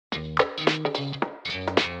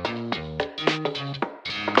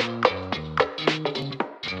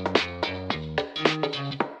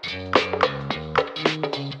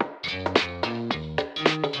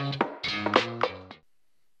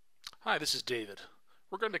this is David.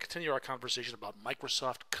 We're going to continue our conversation about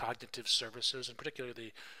Microsoft Cognitive Services, and particularly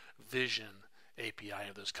the Vision API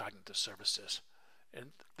of those cognitive services.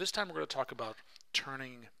 And this time we're going to talk about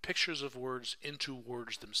turning pictures of words into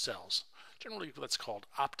words themselves. Generally, that's called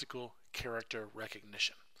optical character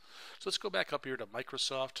recognition. So let's go back up here to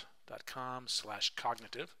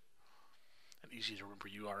Microsoft.com/cognitive. An easy to remember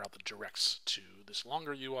URL that directs to this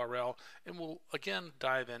longer URL, and we'll again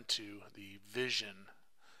dive into the Vision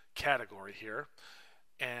category here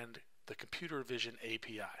and the Computer Vision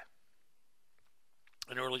API.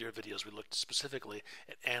 In earlier videos we looked specifically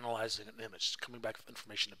at analyzing an image, coming back with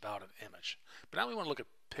information about an image. But now we want to look at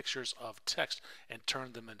pictures of text and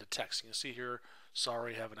turn them into text. You can see here,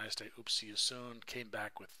 sorry, have a nice day, oops, see you soon, came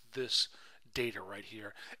back with this data right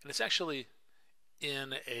here. And it's actually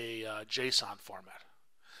in a JSON format.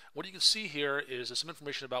 What you can see here is there's some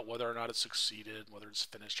information about whether or not it's succeeded, whether it's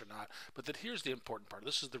finished or not. But then here's the important part.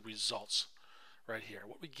 This is the results right here.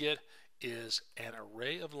 What we get is an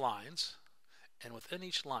array of lines, and within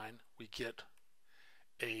each line we get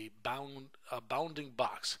a bounding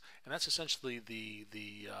box, and that's essentially the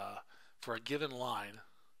for a given line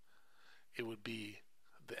it would be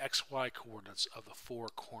the XY coordinates of the four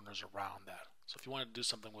corners around that. So if you want to do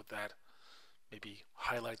something with that, maybe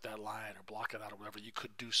highlight that line or block it out or whatever, you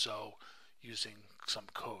could do so using some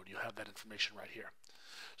code. You have that information right here.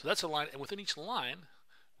 So that's a line, and within each line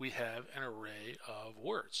we have an array of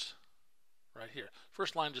words right here.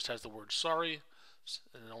 First line just has the word sorry,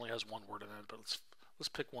 and it only has one word in it, but let's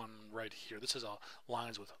pick one right here. This is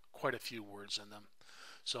lines with quite a few words in them.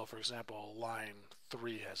 So for example, line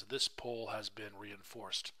 3 has this pole has been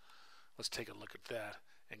reinforced. Let's take a look at that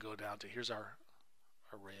and go down to, here's our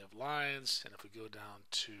array of lines, and if we go down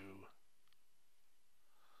to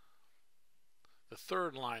the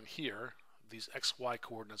third line here, these XY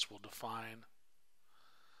coordinates will define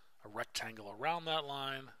a rectangle around that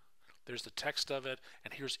line. There's the text of it,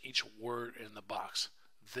 and here's each word in the box.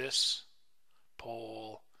 This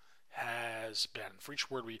pole has been. For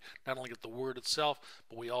each word we not only get the word itself,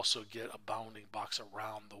 but we also get a bounding box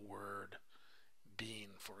around the word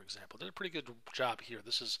bean, for example. Did a pretty good job here.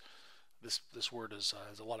 This word has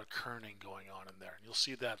a lot of kerning going on in there, and you'll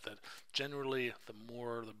see that generally the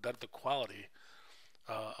better the quality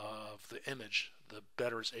of the image, the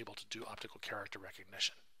better it's able to do optical character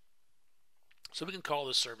recognition. So we can call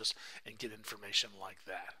this service and get information like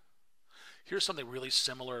that. Here's something really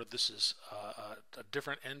similar. This is a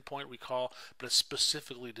different endpoint we call, but it's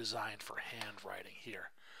specifically designed for handwriting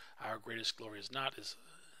here. Our greatest glory is not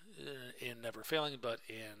in never failing, but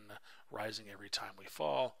in rising every time we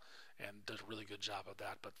fall, and does a really good job of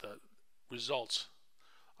that. But the results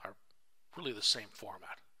are really the same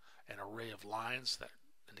format. An array of lines that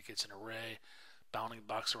indicates an array, bounding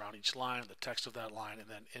box around each line, the text of that line, and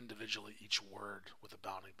then individually each word with a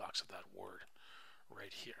bounding box of that word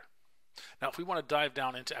right here. Now if we want to dive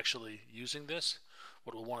down into actually using this,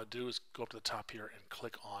 what we'll want to do is go up to the top here and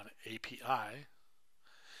click on API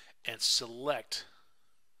and select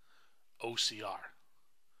OCR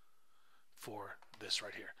for this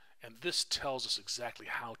right here. And this tells us exactly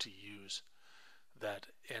how to use that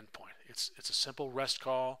endpoint. It's a simple REST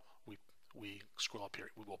call. We scroll up here.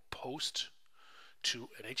 We will post to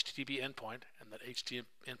an HTTP endpoint, and that HTTP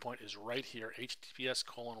endpoint is right here,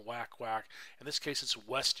 https://. In this case it's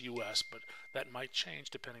West US, but that might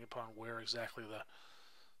change depending upon where exactly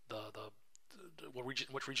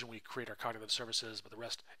which region we create our cognitive services. But the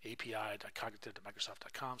rest,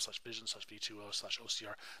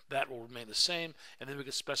 api.cognitive.microsoft.com/vision/v20/OCR, that will remain the same. And then we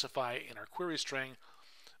can specify in our query string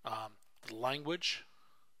the language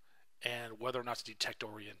and whether or not to detect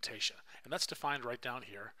orientation. And that's defined right down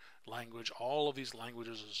here. Language, all of these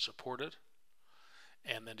languages are supported.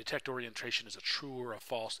 And then detect orientation is a true or a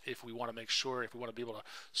false if we want to make sure, if we want to be able to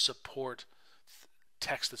support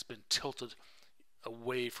text that's been tilted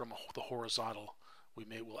away from the horizontal,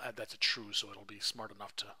 we'll add that to true, so it'll be smart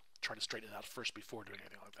enough to try to straighten it out first before doing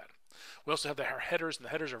anything like that. We also have our headers, and the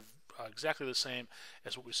headers are exactly the same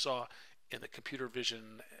as what we saw in the Computer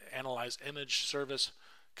Vision Analyze Image service.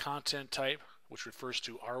 Content type, which refers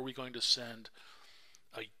to, are we going to send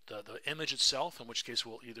the image itself, in which case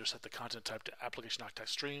we'll either set the content type to application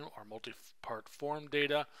text stream or multi-part form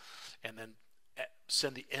data, and then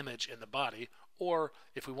send the image in the body. Or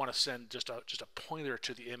if we want to send just a pointer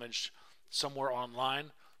to the image somewhere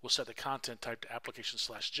online, we'll set the content type to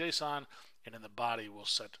application/JSON, and in the body we'll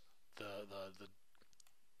set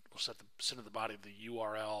send to the body of the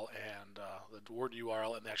URL and the word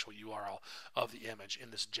URL and the actual URL of the image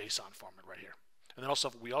in this JSON format right here. And then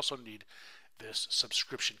we also need this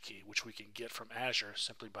subscription key, which we can get from Azure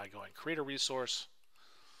simply by going create a resource,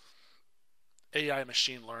 AI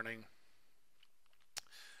machine learning,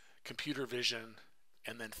 computer vision,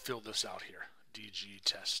 and then fill this out here. DG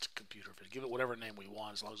test computer vision. Give it whatever name we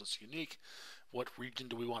want as long as it's unique. What region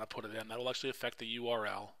do we want to put it in? That will actually affect the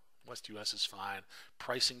URL. West US is fine.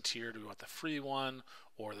 Pricing tier, do we want the free one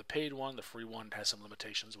or the paid one? The free one has some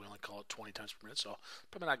limitations. We only call it 20 times per minute, so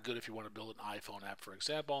probably not good if you want to build an iPhone app, for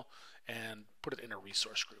example, and put it in a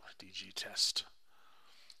resource group. DG test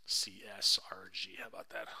CSRG. How about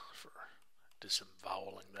that for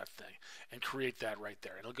disemvoweling that thing? And create that right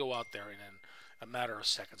there. It'll go out there, and in a matter of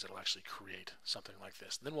seconds, it'll actually create something like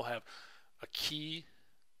this. And then we'll have a key,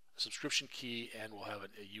 a subscription key, and we'll have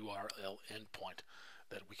a URL endpoint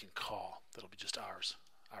that we can call. That'll be just our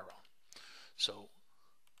own. So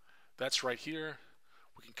that's right here.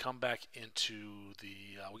 We can come back into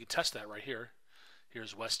the, we can test that right here.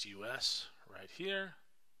 Here's West US right here.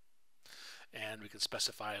 And we can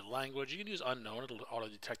specify a language. You can use unknown. It'll auto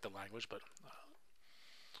detect the language, but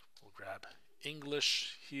we'll grab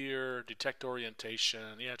English here. Detect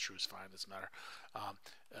orientation. Yeah, true is fine. Doesn't matter.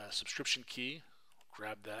 Subscription key. We'll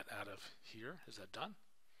grab that out of here. Is that done?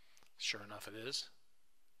 Sure enough, it is.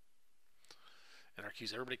 And our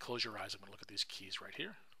keys, everybody close your eyes. I'm going to look at these keys right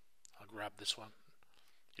here. I'll grab this one.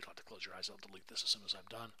 You don't have to close your eyes. I'll delete this as soon as I'm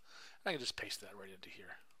done. And I can just paste that right into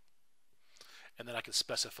here. And then I can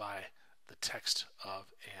specify the text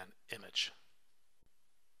of an image.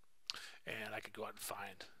 And I could go out and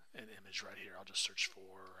find an image right here. I'll just search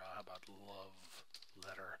for, how about love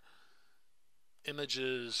letter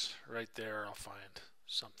images right there. I'll find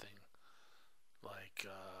something like,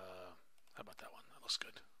 how about that one? That looks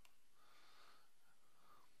good.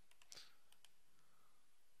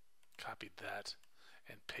 Copy that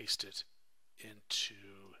and paste it into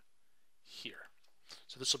here.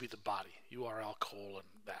 So this will be the body, URL colon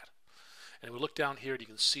that. And we look down here and you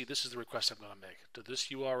can see this is the request I'm going to make. To this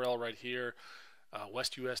URL right here,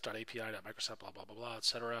 westus.api.microsoft, blah, blah, blah, blah,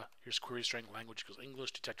 etc. Here's query string, language equals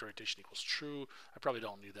English, detect orientation equals true. I probably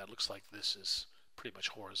don't need that. It looks like this is pretty much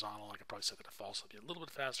horizontal. I could probably set that to false. It'll be a little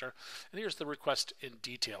bit faster. And here's the request in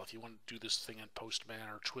detail. If you want to do this thing in Postman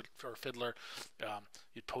or Fiddler,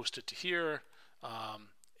 you'd post it to here.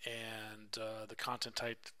 The content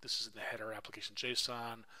type, this is in the header application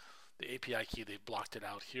JSON. The API key, they blocked it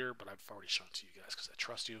out here, but I've already shown it to you guys because I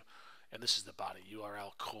trust you. And this is the body,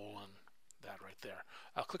 URL colon that right there.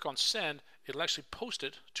 I'll click on send. It'll actually post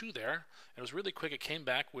it to there. It was really quick. It came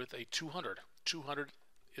back with a 200. 200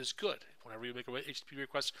 is good. Whenever you make a HTTP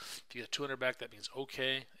request, if you get 200 back, that means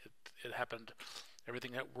okay. It happened.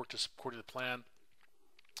 Everything that worked according to the plan.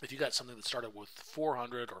 If you got something that started with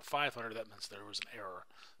 400 or 500, that means there was an error,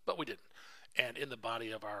 but we didn't. And in the body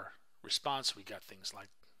of our response, we got things like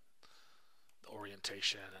the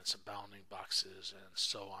orientation and some bounding boxes and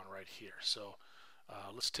so on right here. So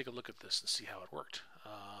let's take a look at this and see how it worked.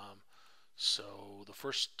 So the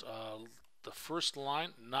first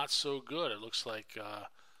line, not so good. It looks like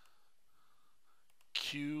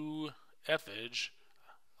QFage.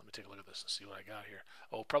 Let me take a look at this and see what I got here.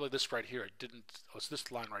 Oh, probably this right here. It didn't. Oh, it's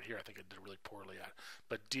this line right here. I think it did really poorly at.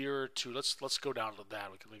 But dear to, let's go down to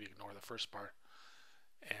that. We can maybe ignore the first part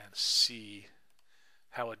and see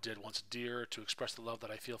how it did. Once dear to express the love that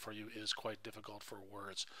I feel for you is quite difficult for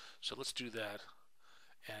words. So let's do that.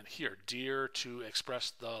 And here, dear to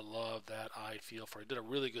express the love that I feel for you. Did a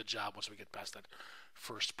really good job once we get past that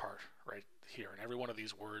first part right here. And every one of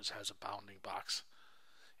these words has a bounding box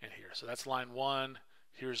in here. So that's line 1.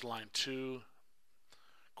 Here's line 2.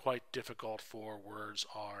 Quite difficult for words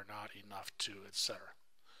are not enough to, etc.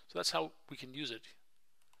 So that's how we can use it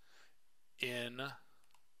in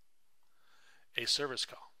a service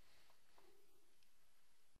call.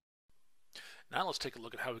 Now let's take a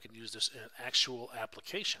look at how we can use this in an actual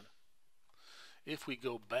application. If we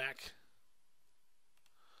go back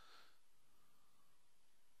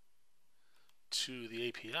to the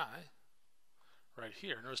API right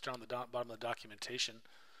here, notice down at the bottom of the documentation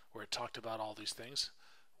where it talked about all these things,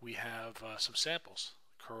 we have some samples: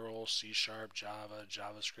 curl, C#, Java,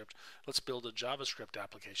 JavaScript. Let's build a JavaScript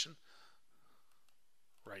application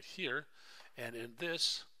right here. And in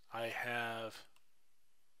this, I have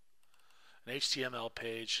an HTML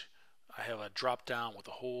page. I have a drop down with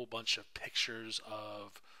a whole bunch of pictures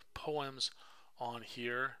of poems on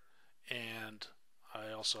here, and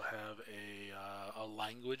I also have a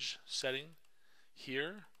language setting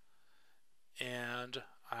here, and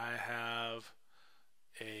I have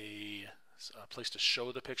a place to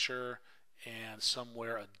show the picture, and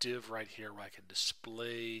somewhere a div right here where I can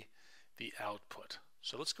display the output.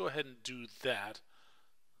 So let's go ahead and do that.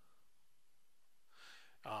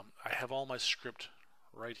 I have all my script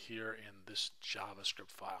right here in this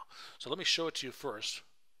JavaScript file. So let me show it to you first,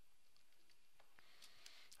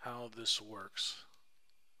 how this works.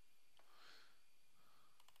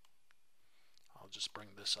 I'll just bring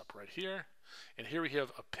this up right here. And here we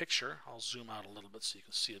have a picture. I'll zoom out a little bit so you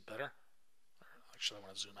can see it better. Actually, I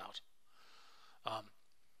want to zoom out.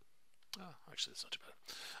 Actually, that's not too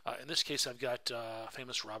bad. In this case, I've got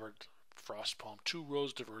famous Robert Frost poem, "Two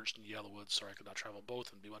roads diverged in yellow woods, sorry I could not travel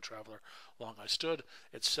both, and be one traveler, long I stood,"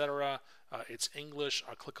 etc. It's English.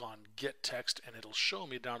 I'll click on Get Text, and it'll show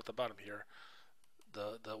me down at the bottom here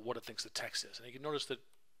the what it thinks the text is. And you can notice that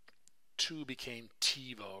two became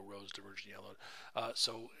TiVo, roads diverged in yellow.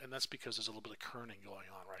 And that's because there's a little bit of kerning going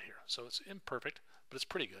on right here. So it's imperfect, but it's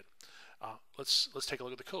pretty good. Let's take a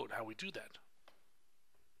look at the code, how we do that.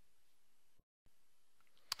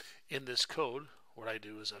 In this code, what I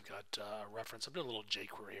do is I've got a reference. I'm doing a little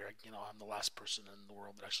jQuery here. You know, I'm the last person in the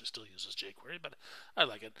world that actually still uses jQuery, but I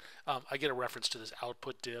like it. I get a reference to this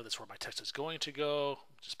output div. That's where my text is going to go.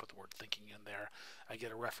 Just put the word thinking in there. I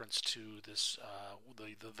get a reference to this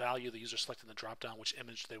the value the user selected in the dropdown, which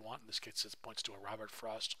image they want. In this case, it points to a Robert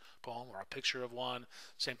Frost poem or a picture of one.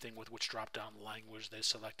 Same thing with which dropdown language they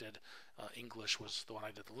selected. English was the one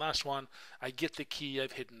I did the last one. I get the key.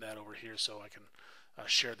 I've hidden that over here so I can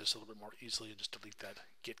share this a little bit more easily and just delete that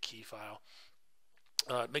get key file.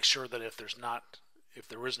 Make sure that if there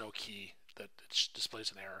is no key, that it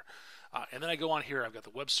displays an error. And then I go on here. I've got the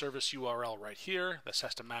web service URL right here. This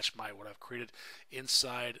has to match what I've created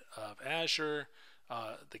inside of Azure.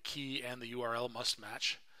 The key and the URL must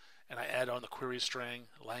match. And I add on the query string,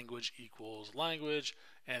 language equals language.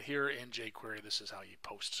 And here in jQuery, this is how you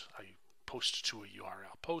post. How you post to a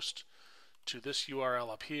URL. Post to this URL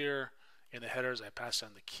up here. In the headers, I pass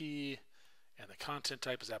on the key, and the content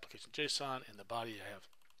type is application JSON. In the body, I have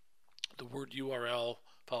the word URL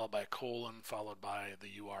followed by a colon, followed by the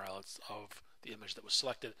URL of the image that was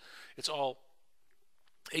selected. It's all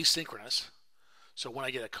asynchronous. So when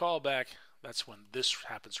I get a callback, that's when this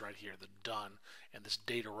happens right here, the done, and this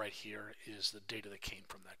data right here is the data that came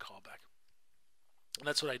from that callback. And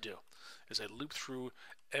that's what I do, is I loop through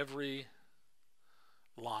every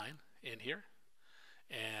line in here,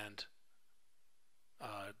 and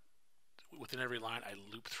within every line, I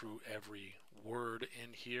loop through every word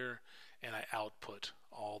in here, and I output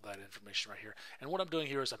all that information right here. And what I'm doing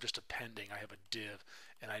here is I'm just appending. I have a div,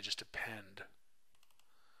 and I just append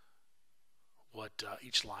what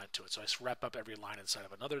each line to it. So I wrap up every line inside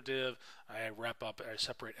of another div. I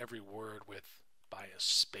separate every word by a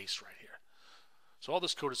space right here. So all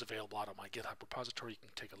this code is available out of my GitHub repository. You can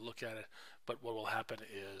take a look at it. But what will happen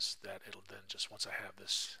is that it'll then just, once I have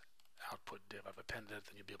this output div I've appended,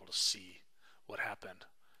 then you'll be able to see what happened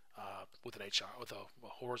with a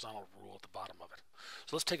horizontal rule at the bottom of it.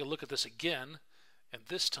 So let's take a look at this again, and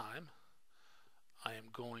this time I am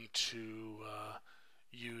going to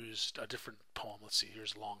use a different poem. Let's see,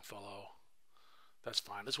 here's Longfellow. That's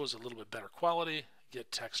fine. This was a little bit better quality.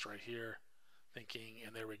 Get text right here, thinking,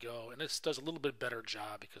 and there we go. And this does a little bit better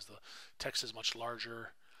job because the text is much larger.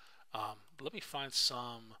 But let me find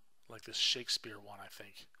some, like this Shakespeare one, I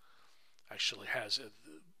think actually has a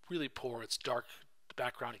really poor, it's dark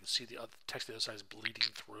background. You can see the text on the other side is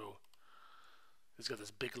bleeding through. It's got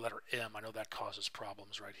this big letter M. I know that causes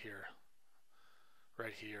problems right here.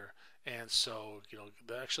 And so, you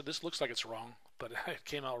know, actually this looks like it's wrong, but it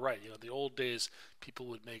came out right. You know, the old days people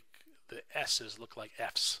would make the S's look like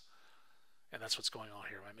F's, and that's what's going on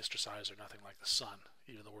here. My mistress eyes are nothing like the sun,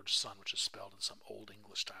 even the word sun, which is spelled in some old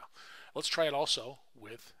English style. Let's try it also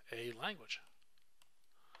with a language.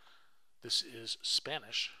 This is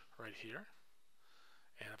Spanish right here,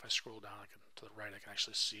 and if I scroll down to the right, I can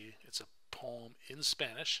actually see it's a poem in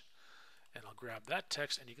Spanish, and I'll grab that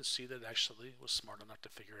text, and you can see that it actually was smart enough to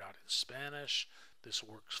figure it out in Spanish. This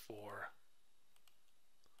works for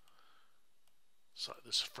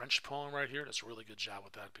this French poem right here. Does a really good job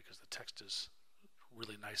with that because the text is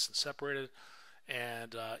really nice and separated,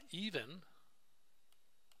 and even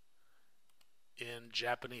in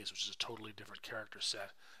Japanese, which is a totally different character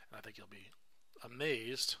set. And I think you'll be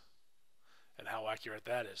amazed at how accurate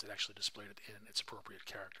that is. It actually displayed it in its appropriate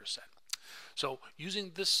character set. So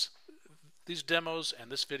using these demos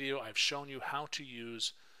and this video, I've shown you how to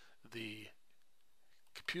use the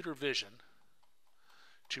computer vision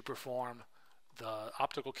to perform the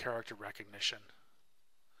optical character recognition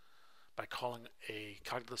by calling a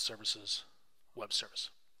cognitive services web service.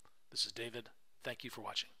 This is David. Thank you for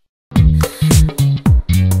watching.